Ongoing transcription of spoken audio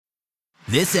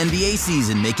This NBA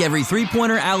season, make every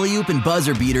three-pointer, alley-oop, and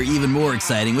buzzer beater even more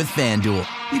exciting with FanDuel.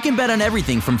 You can bet on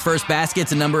everything from first basket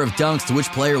to number of dunks to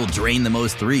which player will drain the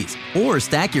most threes. Or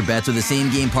stack your bets with a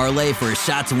same-game parlay for a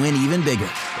shot to win even bigger.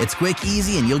 It's quick,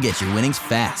 easy, and you'll get your winnings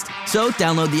fast. So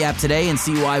download the app today and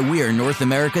see why we're North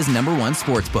America's #1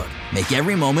 sportsbook. Make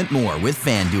every moment more with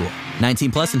FanDuel.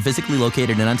 19 plus and physically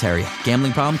located in Ontario.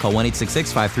 Gambling problem? Call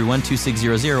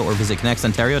 1-866-531-2600 or visit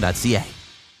connectsontario.ca.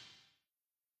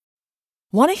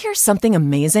 Want to hear something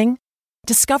amazing?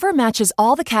 Discover matches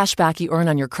all the cash back you earn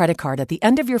on your credit card at the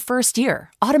end of your first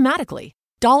year, automatically,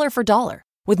 dollar for dollar,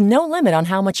 with no limit on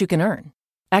how much you can earn.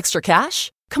 Extra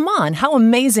cash? Come on, how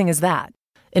amazing is that?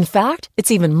 In fact,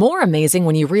 it's even more amazing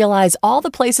when you realize all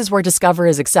the places where Discover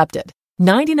is accepted.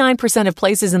 99% of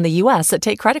places in the U.S. that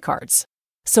take credit cards.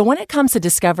 So when it comes to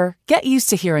Discover, get used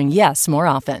to hearing yes more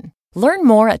often. Learn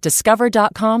more at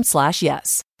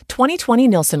discover.com/yes. 2020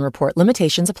 Nielsen Report.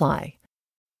 Limitations apply.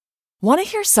 Want to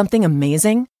hear something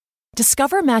amazing?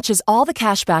 Discover matches all the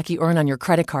cash back you earn on your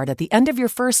credit card at the end of your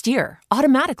first year,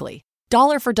 automatically,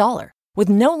 dollar for dollar, with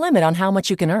no limit on how much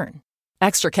you can earn.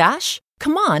 Extra cash?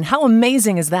 Come on, how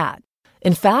amazing is that?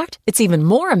 In fact, it's even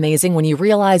more amazing when you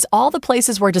realize all the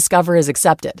places where Discover is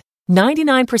accepted.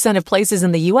 99% of places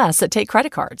in the U.S. that take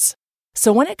credit cards.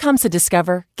 So when it comes to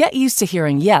Discover, get used to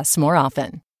hearing yes more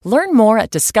often. Learn more at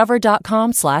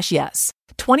discover.com/yes.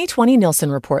 2020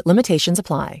 Nielsen Report. Limitations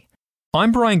apply.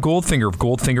 I'm Brian Goldfinger of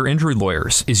Goldfinger Injury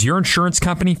Lawyers. Is your insurance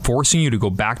company forcing you to go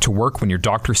back to work when your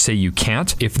doctors say you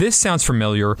can't? If this sounds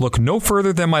familiar, look no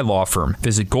further than my law firm.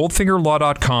 Visit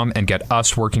goldfingerlaw.com and get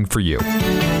us working for you.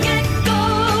 Get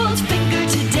Goldfinger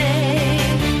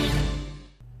today.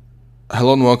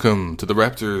 Hello and welcome to the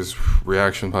Raptors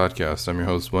Reaction Podcast. I'm your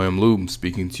host, William Lube,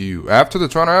 speaking to you after the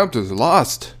Toronto Raptors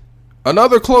lost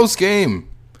another close game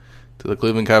to the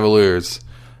Cleveland Cavaliers.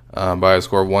 By a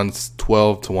score of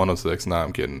 112-106. Nah,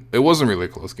 I'm kidding. It wasn't really a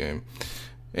close game.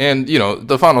 And, you know,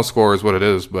 the final score is what it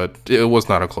is, but it was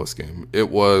not a close game. It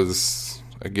was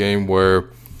a game where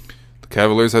the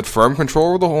Cavaliers had firm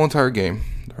control over the whole entire game.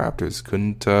 The Raptors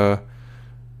couldn't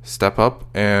step up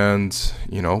and,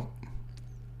 you know,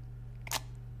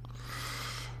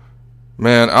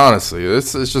 man, honestly,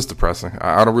 it's just depressing.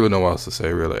 I don't really know what else to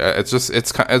say, really. This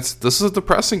is a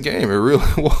depressing game. It really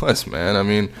was, man. I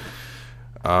mean,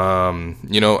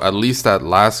 you know, at least that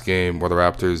last game where the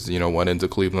Raptors, you know, went into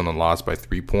Cleveland and lost by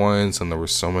 3 points, and there were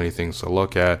so many things to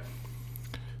look at.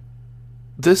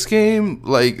 This game,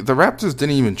 like, the Raptors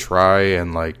didn't even try,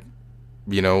 and, like,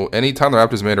 you know, anytime the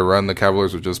Raptors made a run, the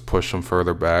Cavaliers would just push them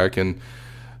further back. And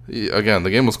again,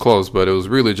 the game was close, but it was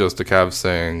really just the Cavs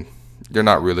saying, you're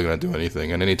not really going to do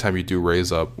anything. And anytime you do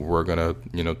raise up, we're going to,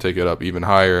 you know, take it up even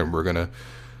higher, and we're going to,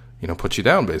 you know, put you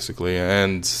down, basically.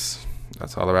 And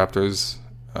that's how the Raptors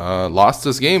lost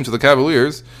this game to the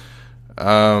Cavaliers.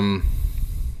 I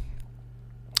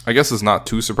guess it's not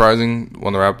too surprising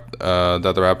when that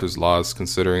the Raptors lost,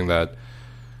 considering that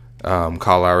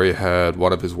Kyle Lowry had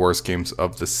one of his worst games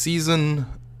of the season.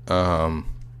 Man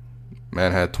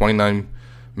had 29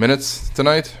 minutes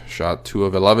tonight, shot 2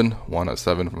 of 11, 1 of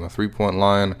 7 from the 3-point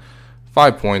line,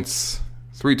 5 points,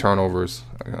 3 turnovers,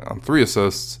 3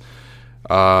 assists.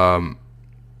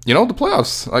 You know, the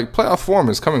playoffs, like, playoff form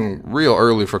is coming real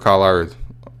early for Kyle Lowry.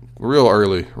 Real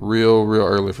early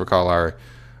for Kyle Lowry.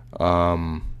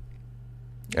 And,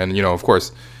 you know, of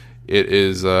course, it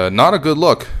is not a good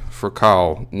look for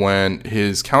Kyle when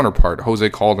his counterpart, Jose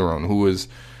Calderon, who is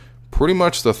pretty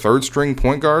much the third-string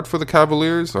point guard for the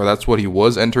Cavaliers, or that's what he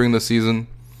was entering the season.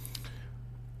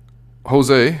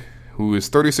 Jose, who is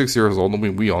 36 years old,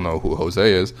 we all know who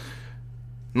Jose is,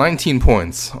 19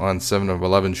 points on 7 of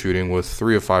 11 shooting with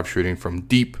 3 of 5 shooting from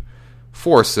deep,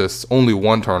 4 assists, only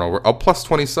 1 turnover, a plus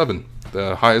 27,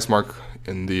 the highest mark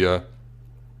in the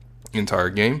entire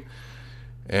game.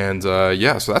 And,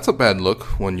 yeah, so that's a bad look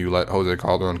when you let Jose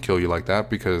Calderon kill you like that,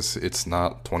 because it's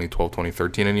not 2012,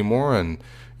 2013 anymore, and,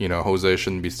 you know, Jose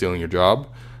shouldn't be stealing your job.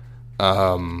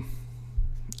 And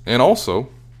also,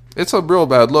 it's a real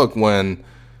bad look when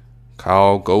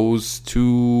Kyle goes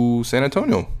to San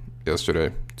Antonio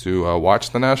yesterday to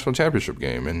watch the national championship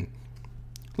game. And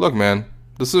look, man,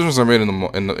 decisions are made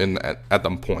at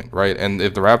the point, right? And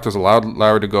if the Raptors allowed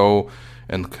Lowry to go,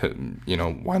 and, you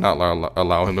know, why not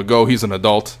allow him to go? He's an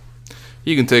adult.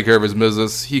 He can take care of his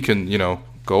business. He can, you know,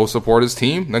 go support his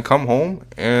team, then come home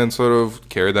and sort of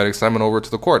carry that excitement over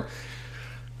to the court.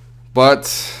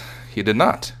 But he did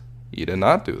not. He did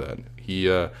not do that.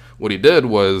 What he did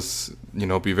was, you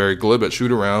know, be very glib at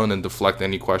shoot around and deflect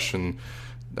any question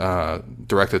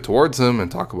directed towards him and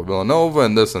talk about Villanova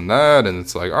and this and that. And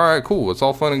it's like, all right, cool. It's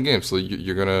all fun and games. So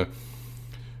you're going to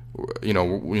you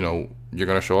know, you're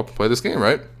gonna show up and play this game,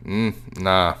 right?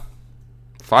 Nah.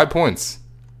 5 points.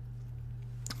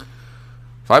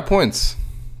 5 points.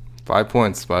 5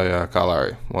 points by Kyle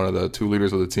Lowry, one of the two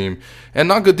leaders of the team, and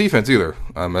not good defense either,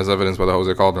 as evidenced by the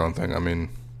Jose Calderon thing. I mean,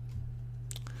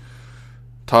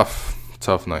 tough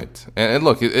night. And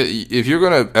look, if you're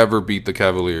gonna ever beat the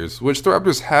Cavaliers, which the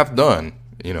Raptors have done,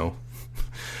 you know,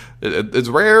 it's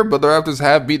rare, but the Raptors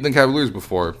have beaten the Cavaliers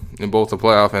before in both the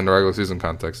playoff and the regular season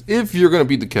context. If you're gonna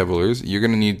beat the Cavaliers, you're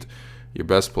gonna need your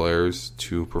best players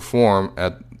to perform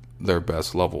at their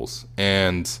best levels,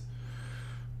 and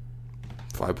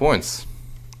 5 points.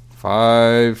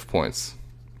 5 points.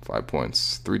 5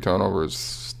 points. 3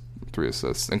 turnovers, 3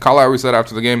 assists. And Kyle Lowry said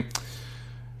after the game,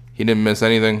 he didn't miss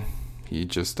anything. He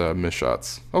just missed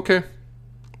shots. Okay.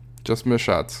 Just missed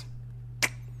shots.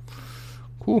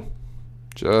 Cool.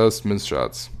 Just missed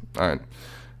shots. All right.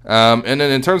 And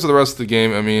then in terms of the rest of the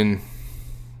game, I mean,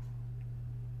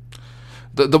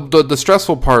 the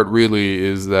stressful part really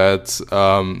is that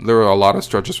there were a lot of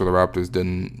stretches where the Raptors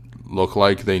didn't look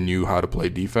like they knew how to play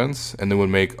defense, and they would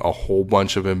make a whole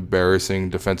bunch of embarrassing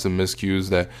defensive miscues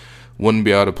that wouldn't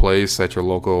be out of place at your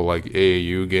local like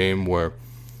AAU game where,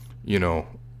 you know,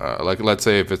 like let's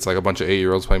say if it's like a bunch of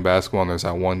 8-year-olds playing basketball and there's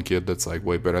that one kid that's like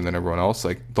way better than everyone else,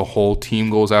 like the whole team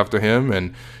goes after him,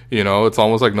 and you know it's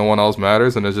almost like no one else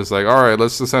matters, and it's just like, all right,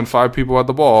 let's just send 5 people at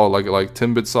the ball like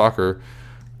 10-bit soccer,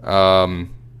 and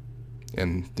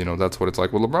you know that's what it's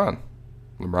like with LeBron.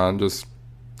 LeBron just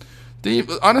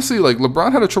honestly, like,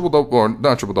 LeBron had a triple-double, or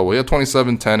not triple-double, he had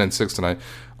 27, 10, and 6 tonight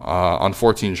on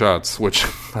 14 shots, which,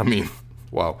 I mean,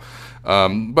 wow.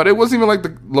 But it wasn't even like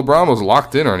LeBron was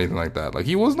locked in or anything like that. Like,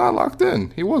 he was not locked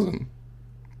in. He wasn't.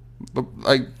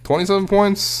 Like, 27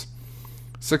 points,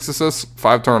 6 assists,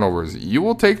 5 turnovers. You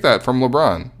will take that from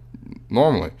LeBron,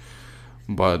 normally.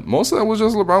 But most of that was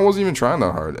just LeBron wasn't even trying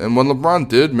that hard. And when LeBron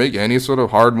did make any sort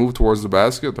of hard move towards the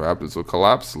basket, the Raptors would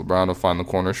collapse. LeBron would find the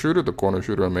corner shooter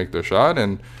would make their shot.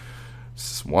 And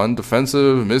it's one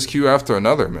defensive miscue after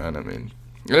another, man. I mean,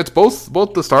 and it's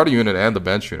both the starting unit and the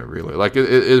bench unit, really. Like,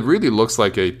 it really looks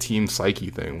like a team psyche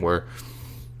thing where,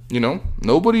 you know,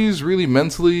 nobody's really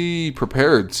mentally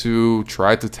prepared to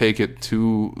try to take it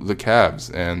to the Cavs.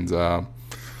 And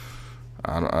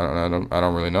I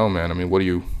don't really know, man. I mean, what are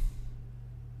you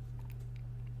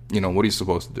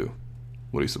supposed to do?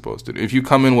 What are you supposed to do? If you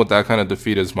come in with that kind of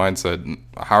defeatist mindset,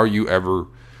 how are you ever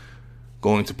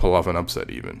going to pull off an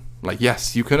upset even? Like,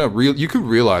 yes, you could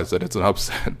realize that it's an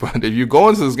upset, but if you go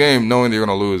into this game knowing that you're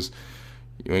going to lose,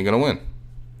 you ain't going to win.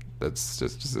 That's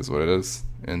just is what it is.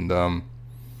 And the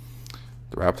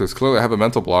Raptors clearly have a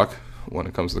mental block when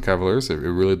it comes to the Cavaliers. It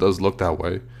really does look that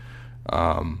way.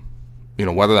 You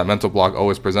know, whether that mental block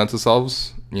always presents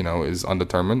itself, you know, is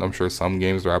undetermined. I'm sure some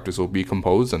games the Raptors will be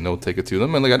composed and they'll take it to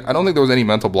them. And like, I don't think there was any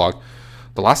mental block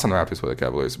the last time the Raptors played the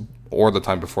Cavaliers or the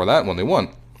time before that when they won.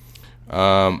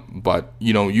 But,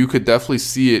 you know, you could definitely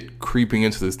see it creeping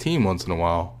into this team once in a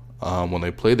while when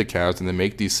they play the Cavs and they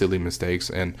make these silly mistakes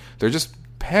and they're just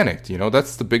panicked. You know,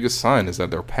 that's the biggest sign, is that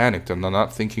they're panicked and they're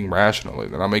not thinking rationally.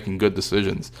 They're not making good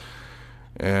decisions.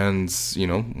 And, you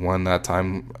know, when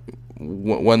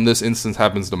this instance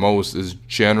happens the most is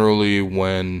generally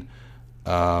when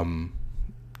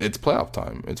it's playoff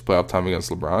time. It's playoff time against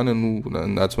LeBron,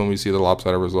 and that's when we see the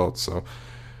lopsided results. So,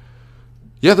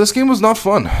 yeah, this game was not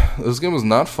fun. Jose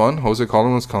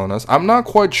Calderon was calling us. I'm not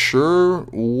quite sure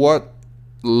what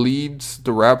leads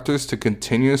the Raptors to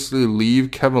continuously leave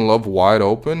Kevin Love wide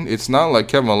open. It's not like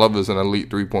Kevin Love is an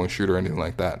elite three-point shooter or anything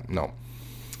like that. No.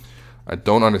 I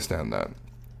don't understand that.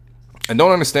 I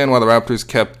don't understand why the Raptors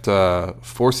kept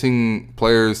forcing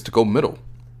players to go middle.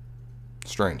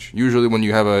 Strange. Usually when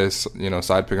you have a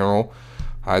side pick and roll,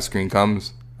 high screen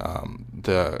comes,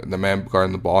 the man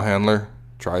guarding the ball handler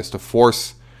tries to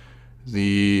force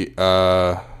the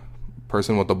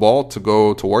person with the ball to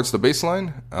go towards the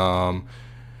baseline.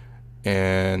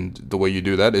 And the way you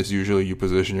do that is usually you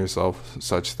position yourself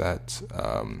such that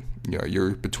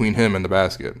you're between him and the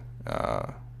basket.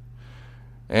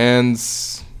 And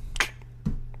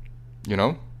you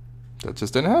know, that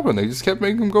just didn't happen. They just kept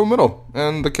making him go middle.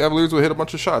 And the Cavaliers would hit a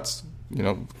bunch of shots. You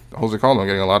know, Jose Calderon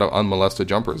getting a lot of unmolested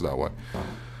jumpers that way.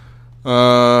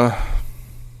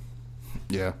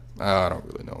 Yeah, I don't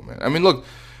really know, man. I mean, look,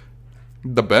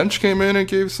 the bench came in and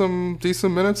gave some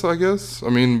decent minutes, I guess. I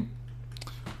mean,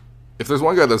 if there's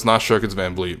one guy that's not shook, it's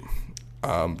Van Vliet.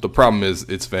 The problem is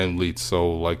it's Van Vliet,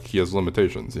 so like he has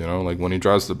limitations, you know. Like when he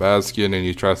drives the basket and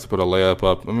he tries to put a layup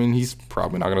up, I mean he's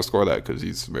probably not gonna score that because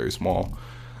he's very small.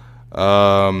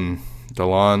 Delon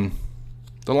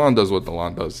does what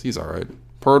Delon does. He's all right.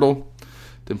 Pirtle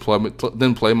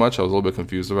Didn't play much. I was a little bit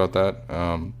confused about that.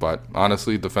 But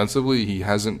honestly, defensively, he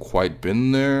hasn't quite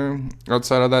been there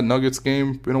outside of that Nuggets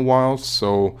game in a while.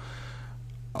 So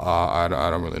I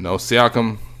don't really know.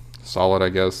 Siakam, solid, I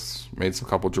guess. Made some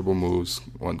couple dribble moves.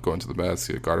 Went going to the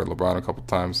basket. Guarded LeBron a couple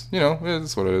times.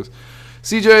 It's what it is.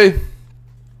 CJ,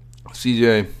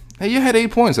 hey, you had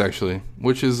 8 points actually,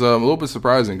 which is a little bit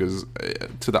surprising because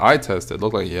to the eye test, it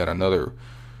looked like you had another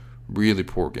really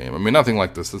poor game. I mean, nothing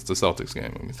like this. It's the Celtics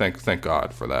game. I mean, thank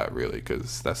God for that, really,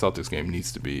 because that Celtics game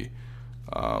needs to be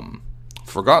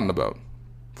forgotten about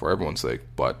for everyone's sake,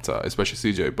 but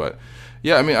especially CJ. But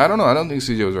yeah, I mean, I don't know. I don't think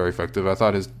CJ was very effective. I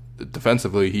thought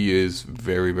defensively he is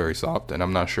very, very soft, and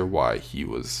I'm not sure why he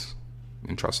was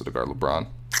entrusted to guard LeBron.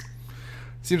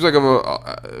 Seems like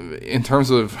in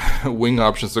terms of wing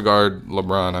options to guard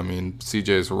LeBron, I mean,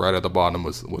 CJ's right at the bottom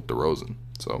with DeRozan,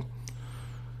 so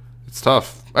it's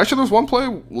tough. Actually, there was one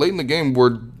play late in the game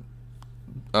where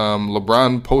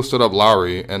LeBron posted up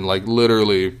Lowry, and like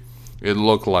literally, it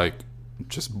looked like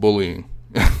just bullying.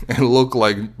 It looked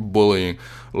like bullying.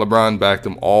 LeBron backed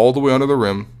him all the way under the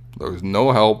rim. There was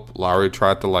no help. Lowry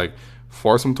tried to like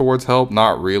force him towards help.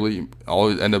 Not really. All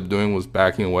he ended up doing was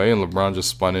backing away, and LeBron just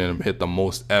spun in and hit the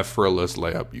most effortless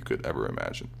layup you could ever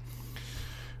imagine.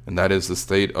 And that is the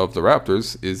state of the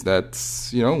Raptors, is that,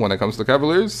 when it comes to the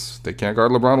Cavaliers, they can't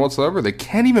guard LeBron whatsoever. They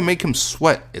can't even make him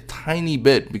sweat a tiny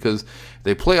bit because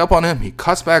they play up on him. He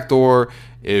cuts back door.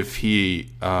 If he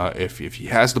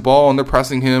has the ball and they're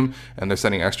pressing him and they're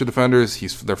sending extra defenders,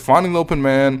 they're finding the open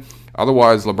man.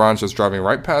 Otherwise, LeBron's just driving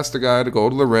right past the guy to go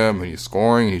to the rim, and he's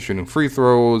scoring, and he's shooting free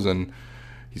throws, and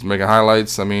he's making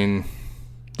highlights. I mean,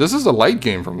 this is a light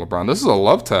game from LeBron. This is a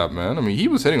love tap, man. I mean, he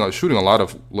was shooting a lot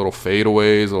of little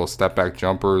fadeaways, little step-back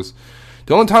jumpers.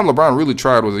 The only time LeBron really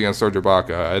tried was against Serge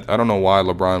Ibaka. I don't know why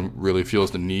LeBron really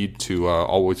feels the need to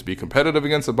always be competitive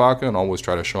against Ibaka and always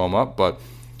try to show him up. But,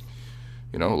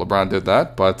 LeBron did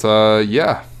that. But,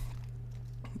 yeah,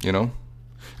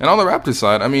 And on the Raptors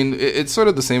side, I mean, it's sort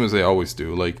of the same as they always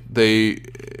do. Like, they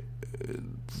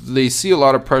see a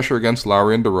lot of pressure against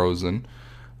Lowry and DeRozan.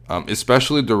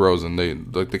 Especially DeRozan.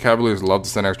 The Cavaliers love to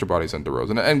send extra bodies on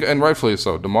DeRozan, and rightfully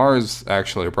so. DeMar is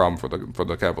actually a problem for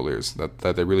the Cavaliers that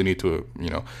they really need to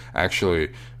actually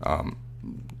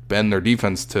bend their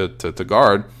defense to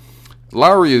guard.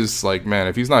 Lowry is like, man,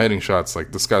 if he's not hitting shots,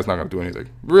 like, this guy's not going to do anything.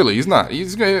 Really, he's not.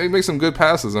 He's going to make some good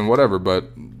passes and whatever, but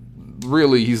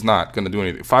really, he's not going to do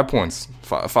anything. 5 points.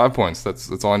 5 points.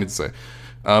 That's all I need to say.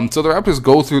 So the Raptors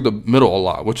go through the middle a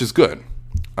lot, which is good.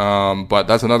 But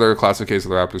that's another classic case of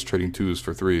the Raptors trading twos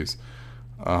for threes.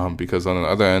 Because on the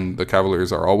other end, the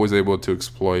Cavaliers are always able to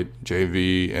exploit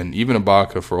JV and even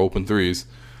Ibaka for open threes.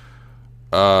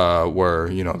 Where,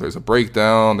 there's a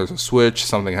breakdown, there's a switch,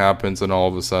 something happens, and all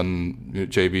of a sudden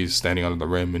JV's standing under the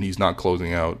rim and he's not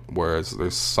closing out. Whereas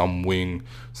there's some wing,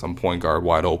 some point guard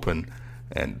wide open,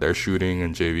 and they're shooting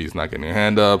and JV's not getting a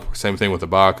hand up. Same thing with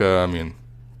Ibaka. I mean,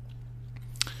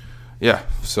 yeah.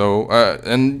 So,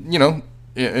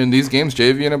 in these games,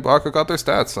 JV and Ibaka got their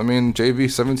stats. I mean,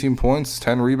 JV 17 points,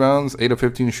 10 rebounds, 8 of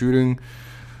 15 shooting,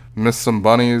 missed some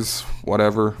bunnies,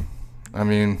 whatever. I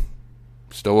mean,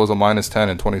 still was a minus 10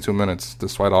 in 22 minutes,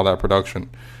 despite all that production.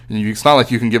 It's not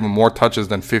like you can give him more touches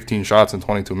than 15 shots in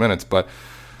 22 minutes, but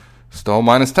still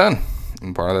minus 10.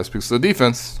 And part of that speaks to the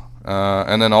defense.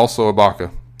 And then also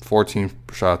Ibaka, 14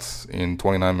 shots in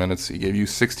 29 minutes. He gave you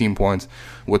 16 points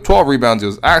with 12 rebounds. He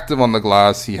was active on the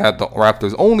glass. He had the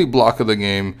Raptors' only block of the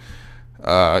game.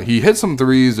 He hit some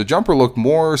threes. The jumper looked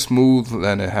more smooth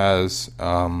than it has,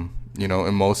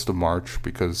 in most of March,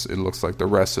 because it looks like the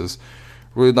rest has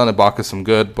really done Ibaka some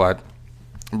good. But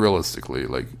realistically,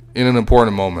 like, in an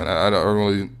important moment, I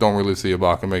don't really see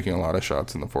Ibaka making a lot of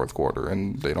shots in the fourth quarter,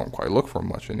 and they don't quite look for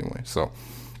much anyway. So.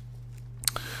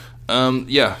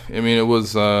 Yeah, I mean, it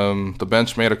was, the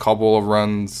bench made a couple of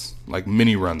runs, like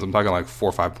mini runs. I'm talking like 4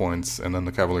 or 5 points, and then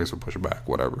the Cavaliers would push it back,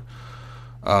 whatever.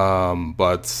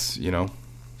 But, Dwayne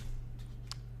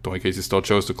Casey still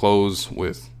chose to close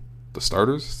with the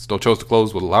starters, still chose to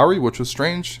close with Lowry, which was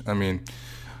strange. I mean,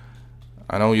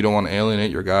 I know you don't want to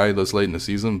alienate your guy this late in the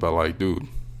season, but, like, dude,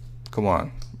 come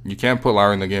on. You can't put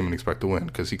Lowry in the game and expect to win,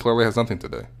 because he clearly has nothing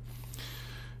today.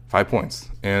 5 points.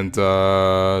 And,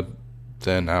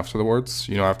 then afterwards,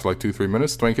 after like 2-3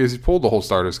 minutes, Dwayne Casey pulled the whole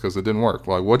starters because it didn't work.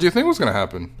 Like, what do you think was going to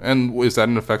happen? And is that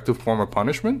an effective form of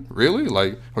punishment? Really?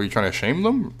 Like, are you trying to shame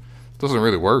them? It doesn't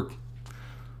really work.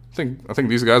 I think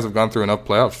these guys have gone through enough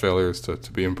playoff failures to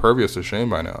be impervious to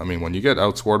shame by now. I mean, when you get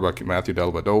outscored by Matthew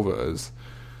Dellavedova as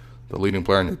the leading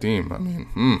player on your team, I mean,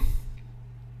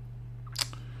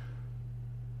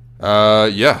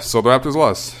 yeah. So the Raptors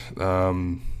lost.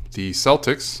 The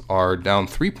Celtics are down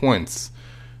 3 points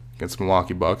against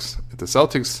Milwaukee Bucks. If the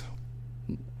Celtics,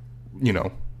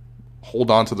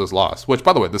 hold on to this loss, which,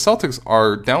 by the way, the Celtics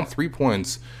are down 3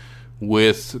 points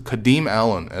with Kadeem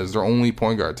Allen as their only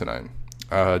point guard tonight.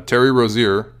 Terry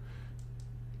Rozier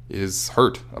is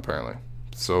hurt, apparently.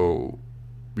 So,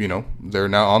 they're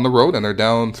now on the road and they're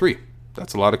down 3.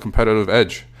 That's a lot of competitive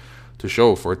edge to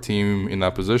show for a team in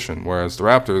that position. Whereas the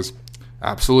Raptors,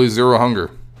 absolutely zero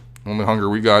hunger. Only hunger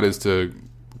we got is to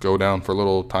go down for a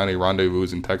little tiny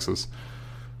rendezvous in Texas.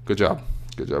 Good job.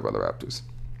 Good job by the Raptors.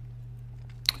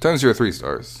 In terms of your 3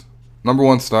 stars. Number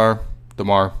 1 star,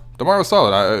 DeMar. DeMar was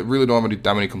solid. I really don't have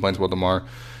that many complaints about DeMar.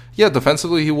 Yeah,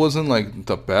 defensively he wasn't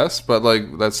the best, but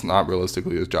that's not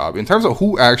realistically his job. In terms of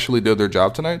who actually did their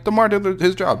job tonight, DeMar did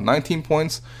his job. 19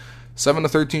 points, 7 to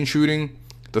 13 shooting.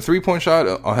 The 3-point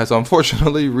shot has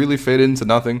unfortunately really faded into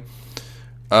nothing.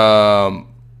 The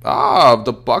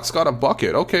Bucks got a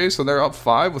bucket. Okay, so they're up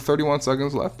 5 with 31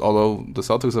 seconds left. Although the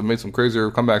Celtics have made some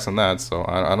crazier comebacks on that, so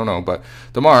I don't know. But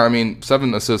DeMar,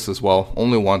 7 assists as well.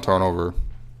 Only 1 turnover.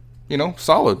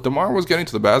 Solid. DeMar was getting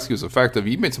to the basket. He was effective.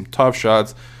 He made some tough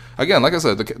shots. Again, like I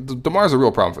said, DeMar's a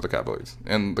real problem for the Cavaliers.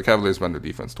 And the Cavaliers bend their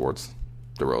defense towards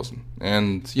DeRozan.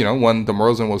 And, when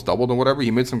DeRozan was doubled or whatever,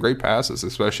 he made some great passes,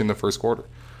 especially in the first quarter.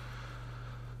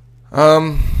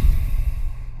 And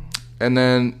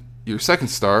then your second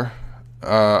star,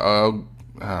 Siakam,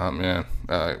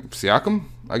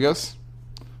 I guess.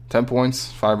 10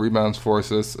 points, 5 rebounds, 4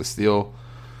 assists, a steal.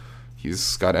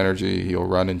 He's got energy. He'll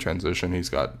run in transition. He's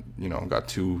got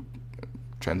 2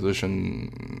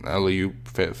 transition alley-oop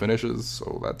finishes,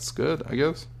 so that's good, I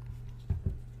guess.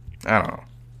 I don't know.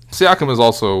 Siakam is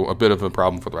also a bit of a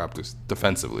problem for the Raptors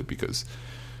defensively because,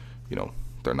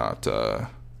 they're not. They're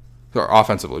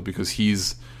offensively because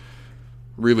he's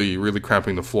really, really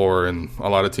cramping the floor, and a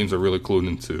lot of teams are really clued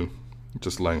into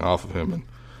just laying off of him. And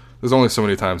there's only so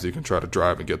many times you can try to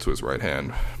drive and get to his right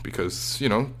hand because,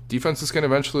 defenses can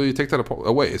eventually take that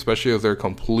away, especially if they're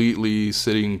completely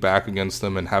sitting back against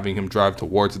them and having him drive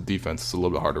towards the defense. It's a little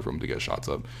bit harder for him to get shots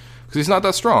up because he's not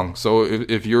that strong. So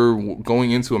if you're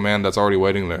going into a man that's already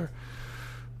waiting there,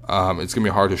 it's going to be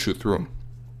hard to shoot through him.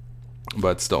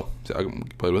 But still, I can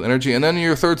play with energy. And then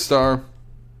your third star,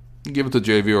 give it to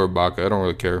JV or Ibaka. I don't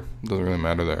really care. It doesn't really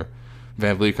matter there.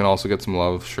 Van Vliet can also get some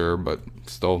love, sure, but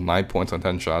still 9 points on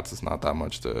 10 shots is not that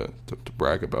much to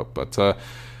brag about. But, look,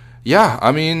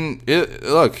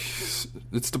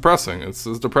 it's depressing. It's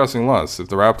a depressing loss. If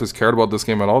the Raptors cared about this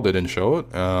game at all, they didn't show it.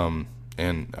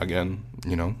 And, again,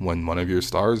 when one of your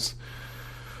stars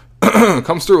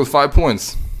comes through with 5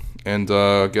 points and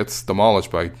gets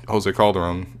demolished by Jose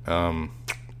Calderon, it's going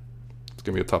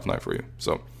to be a tough night for you.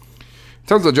 So, in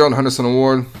terms of the Gerald Henderson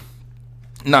Award,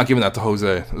 not giving that to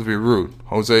Jose. This would be rude.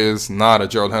 Jose is not a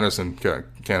Gerald Henderson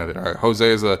candidate. All right, Jose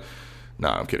is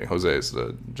I'm kidding. Jose is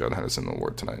the Gerald Henderson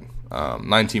Award tonight.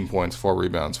 19 points, 4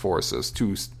 rebounds, 4 assists,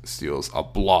 2 steals, a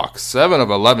block, 7 of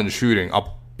 11 shooting, a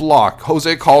block.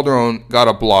 Jose Calderon got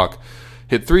a block,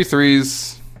 hit 3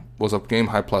 threes, was a game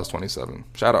high plus 27.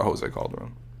 Shout out Jose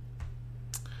Calderon.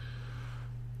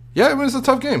 Yeah, it's a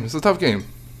tough game.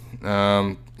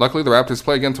 Luckily, the Raptors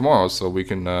play again tomorrow, so we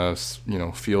can,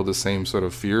 feel the same sort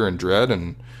of fear and dread,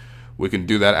 and we can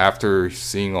do that after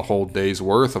seeing a whole day's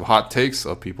worth of hot takes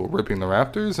of people ripping the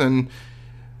Raptors, and,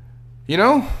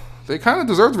 they kind of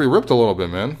deserve to be ripped a little bit,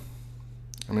 man.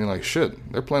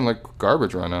 Shit, they're playing like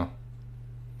garbage right now.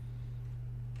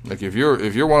 Like, if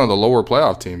you're one of the lower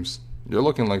playoff teams, you're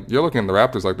looking at the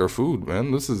Raptors like they're food,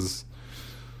 man. This is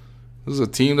a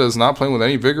team that's not playing with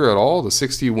any vigor at all. The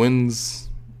 60 wins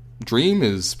dream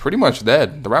is pretty much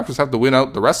dead. The Raptors have to win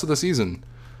out the rest of the season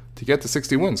to get to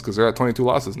 60 wins because they're at 22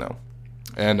 losses now.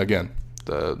 And again,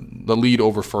 the lead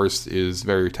over first is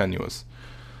very tenuous.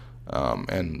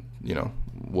 And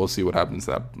we'll see what happens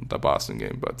to that Boston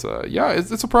game. But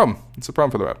it's a problem. It's a problem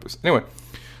for the Raptors. Anyway,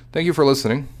 thank you for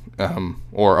listening.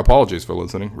 Or apologies for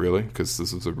listening, really, because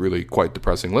this is a really quite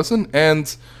depressing listen.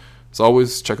 And as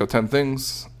always, check out 10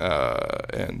 things.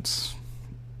 And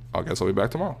I guess I'll be back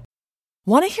tomorrow.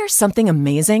 Want to hear something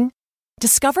amazing?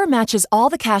 Discover matches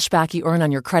all the cash back you earn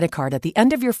on your credit card at the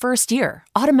end of your first year,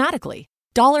 automatically,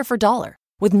 dollar for dollar,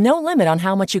 with no limit on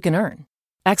how much you can earn.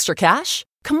 Extra cash?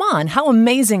 Come on, how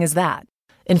amazing is that?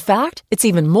 In fact, it's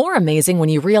even more amazing when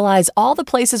you realize all the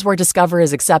places where Discover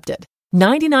is accepted.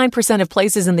 99% of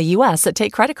places in the U.S. that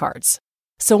take credit cards.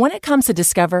 So when it comes to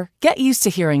Discover, get used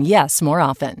to hearing yes more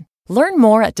often. Learn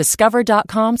more at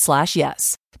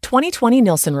discover.com/yes. 2020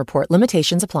 Nielsen Report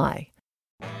limitations apply.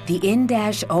 The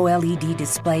in-dash OLED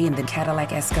display in the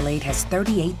Cadillac Escalade has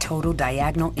 38 total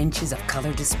diagonal inches of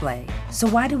color display. So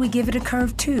why do we give it a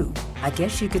curve too? I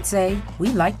guess you could say we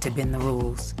like to bend the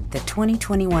rules. The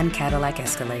 2021 Cadillac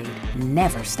Escalade.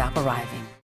 Never stop arriving.